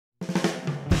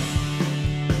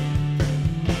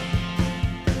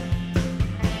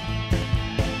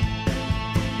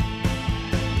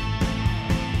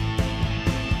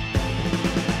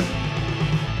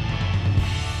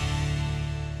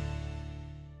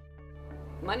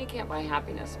Money can't buy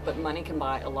happiness, but money can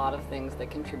buy a lot of things that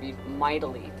contribute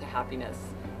mightily to happiness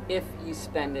if you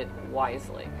spend it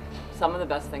wisely. Some of the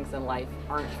best things in life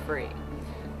aren't free.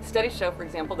 Studies show, for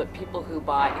example, that people who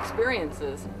buy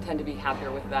experiences tend to be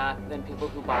happier with that than people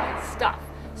who buy stuff.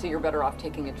 So you're better off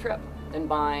taking a trip than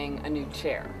buying a new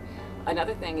chair.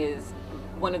 Another thing is,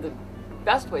 one of the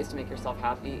best ways to make yourself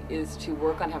happy is to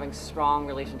work on having strong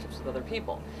relationships with other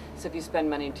people. So if you spend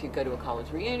money to go to a college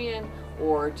reunion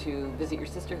or to visit your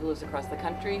sister who lives across the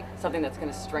country, something that's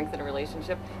going to strengthen a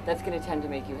relationship, that's going to tend to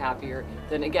make you happier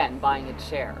than, again, buying a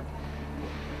chair.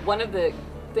 One of the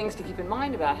things to keep in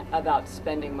mind about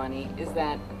spending money is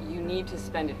that you need to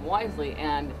spend it wisely,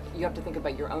 and you have to think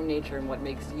about your own nature and what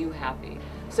makes you happy.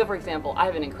 So for example, I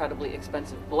have an incredibly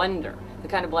expensive blender, the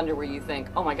kind of blender where you think,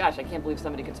 oh my gosh, I can't believe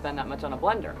somebody could spend that much on a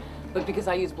blender. But because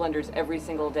I use blenders every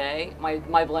single day, my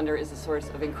blender is a source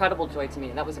of incredible joy to me,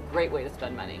 and that was a great way to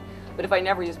spend money. But if I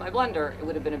never used my blender, it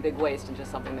would have been a big waste and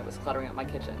just something that was cluttering up my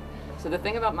kitchen. So the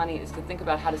thing about money is to think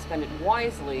about how to spend it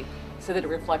wisely so that it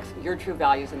reflects your true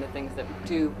values and the things that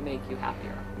do make you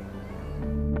happier.